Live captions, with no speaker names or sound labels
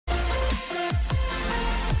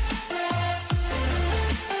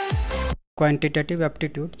Quantitative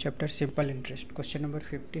Aptitude, Chapter Simple Interest. Question number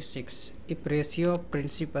 56. If ratio of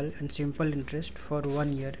principal and simple interest for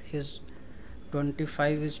 1 year is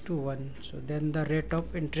 25:1, so then the rate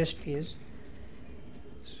of interest is,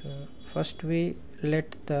 so first we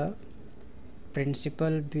let the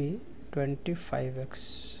principal be 25x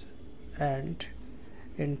and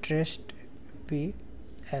interest be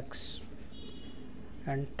x,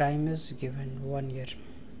 and time is given 1 year.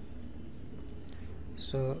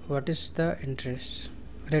 So what is the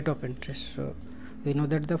rate of interest? So we know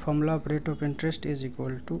that the formula of rate of interest is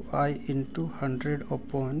equal to I into 100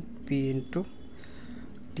 upon P into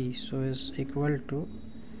T. So is equal to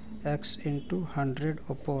x into 100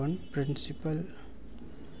 upon principal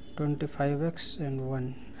 25x and 1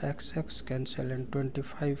 x cancel, and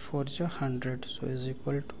 25 for the 100, so is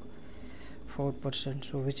equal to 4%.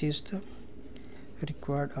 So which is the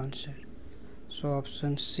required answer? So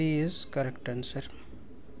option C is correct answer.